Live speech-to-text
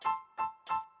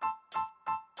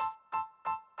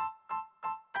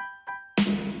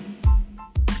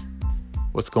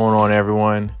What's going on,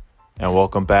 everyone? And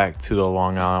welcome back to the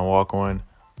Long Island Walk-On.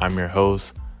 I'm your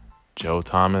host, Joe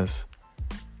Thomas.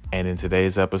 And in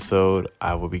today's episode,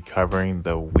 I will be covering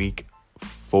the Week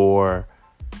 4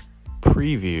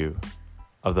 preview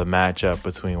of the matchup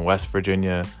between West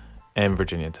Virginia and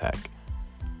Virginia Tech.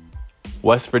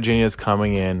 West Virginia is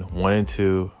coming in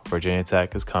 1-2. Virginia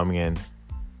Tech is coming in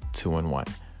 2-1.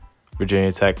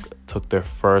 Virginia Tech took their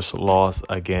first loss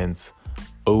against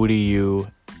ODU,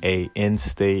 a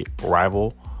in-state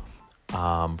rival,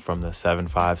 from the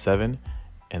 7-5-7.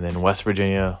 And then West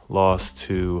Virginia lost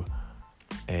to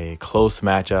a close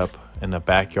matchup in the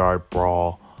backyard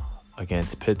brawl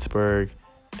against Pittsburgh.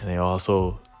 And they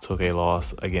also took a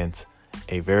loss against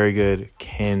a very good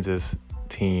Kansas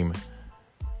team.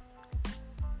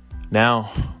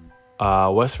 Now,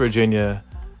 West Virginia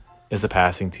is a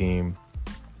passing team.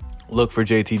 Look for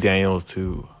JT Daniels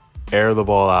to air the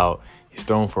ball out. He's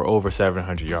thrown for over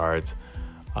 700 yards.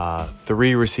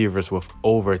 3 receivers with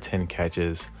over 10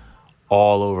 catches,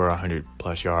 all over 100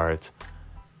 plus yards.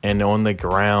 And on the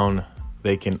ground,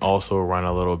 they can also run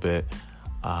a little bit.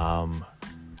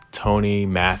 Tony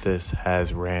Mathis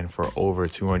has ran for over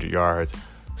 200 yards.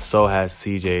 So has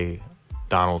CJ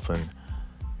Donaldson.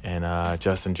 And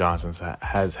Justin Johnson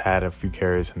has had a few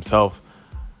carries himself.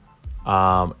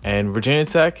 And Virginia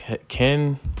Tech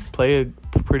can play a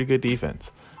pretty good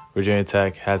defense. Virginia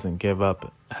Tech hasn't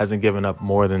given up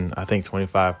more than, I think,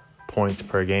 25 points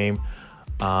per game.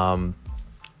 And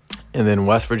then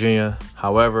West Virginia,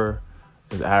 however,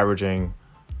 is averaging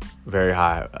very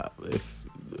high.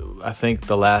 I think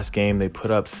the last game they put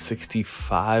up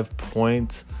 65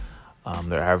 points.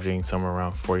 They're averaging somewhere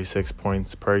around 46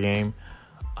 points per game.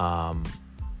 And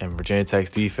Virginia Tech's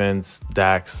defense,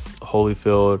 Dax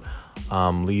Holyfield,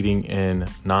 leading in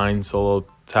 9 solo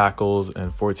tackles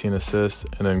and 14 assists.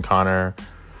 And then Connor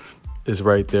is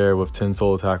right there with 10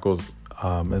 solo tackles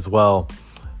as well.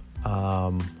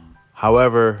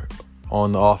 However,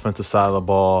 on the offensive side of the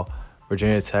ball,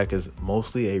 Virginia Tech is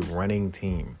mostly a running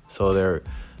team. So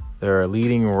their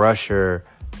leading rusher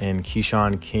in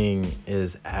Keyshawn King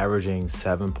is averaging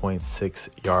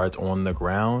 7.6 yards on the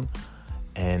ground.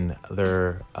 And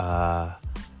their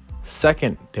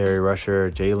secondary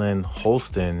rusher, Jalen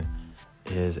Holston,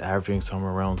 is averaging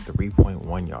somewhere around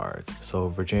 3.1 yards. So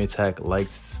Virginia Tech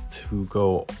likes to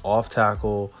go off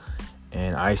tackle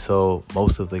and ISO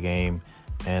most of the game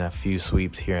and a few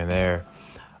sweeps here and there.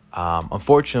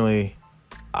 Unfortunately,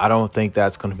 I don't think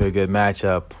that's going to be a good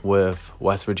matchup with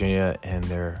West Virginia and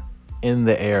their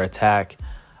in-the-air attack.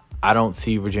 I don't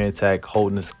see Virginia Tech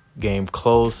holding this game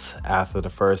close after the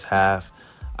first half.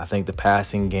 I think the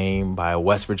passing game by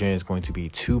West Virginia is going to be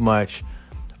too much.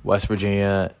 West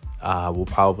Virginia will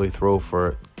probably throw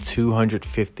for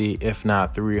 250, if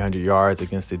not 300 yards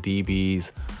against the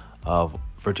DBs of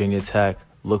Virginia Tech.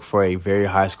 Look for a very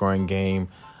high-scoring game.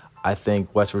 I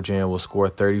think West Virginia will score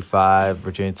 35,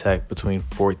 Virginia Tech between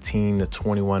 14 to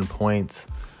 21 points.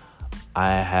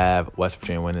 I have West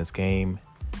Virginia win this game.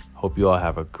 Hope you all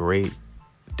have a great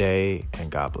day,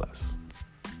 and God bless.